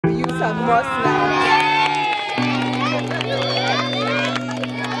some more snacks.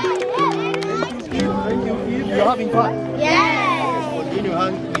 Thank you. You're having fun? Yes. Continue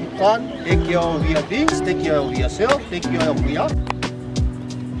having fun. Take care of your things. Take care of yourself. Take care of your.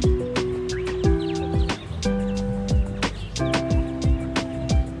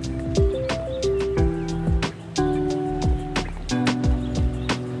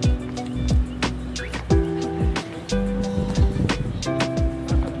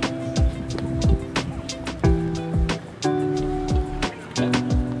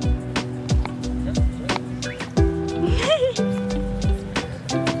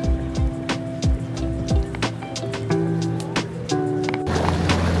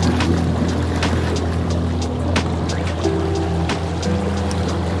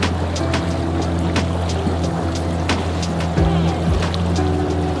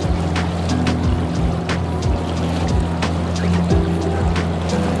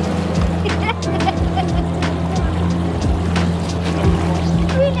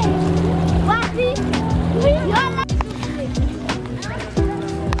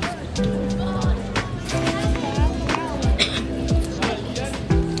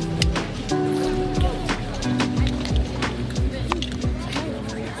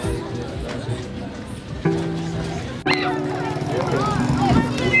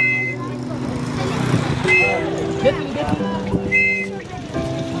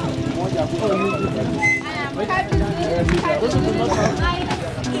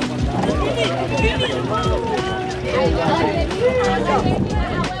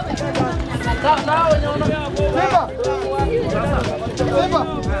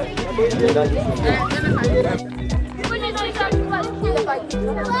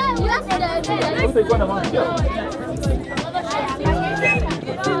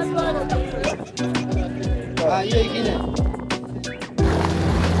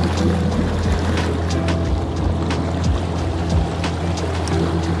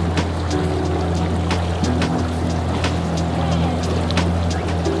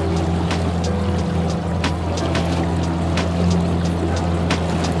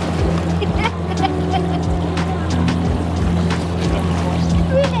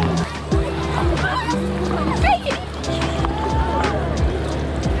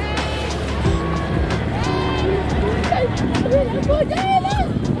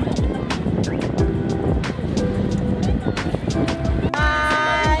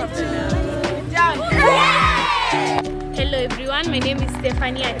 My name is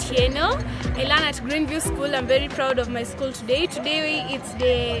I learn at Greenview School. I'm very proud of my school today. Today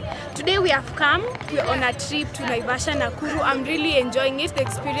we have come. We're on a trip to Naivasha, Nakuru. I'm really enjoying it. The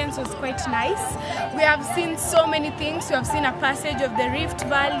experience was quite nice. We have seen so many things. We have seen a passage of the Rift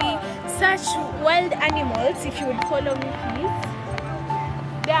Valley, such wild animals. If you would follow me, please.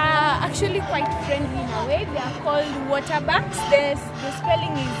 They are actually quite friendly in a way. They are called waterbacks. The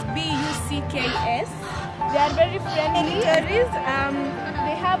spelling is B-U-C-K-S. They are very friendly tourists.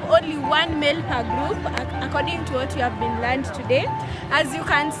 They have only one male per group, according to what we have been learned today. As you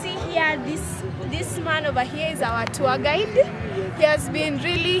can see here, this man over here is our tour guide. He has been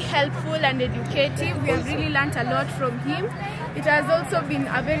really helpful and educative. We have really learned a lot from him. It has also been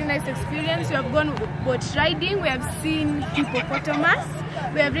a very nice experience. We have gone boat riding. We have seen hippopotamus.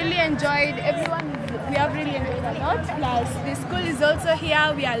 We have really enjoyed we have really enjoyed a lot. Plus, the school is also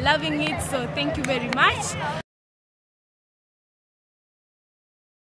here. We are loving it. So thank you very much.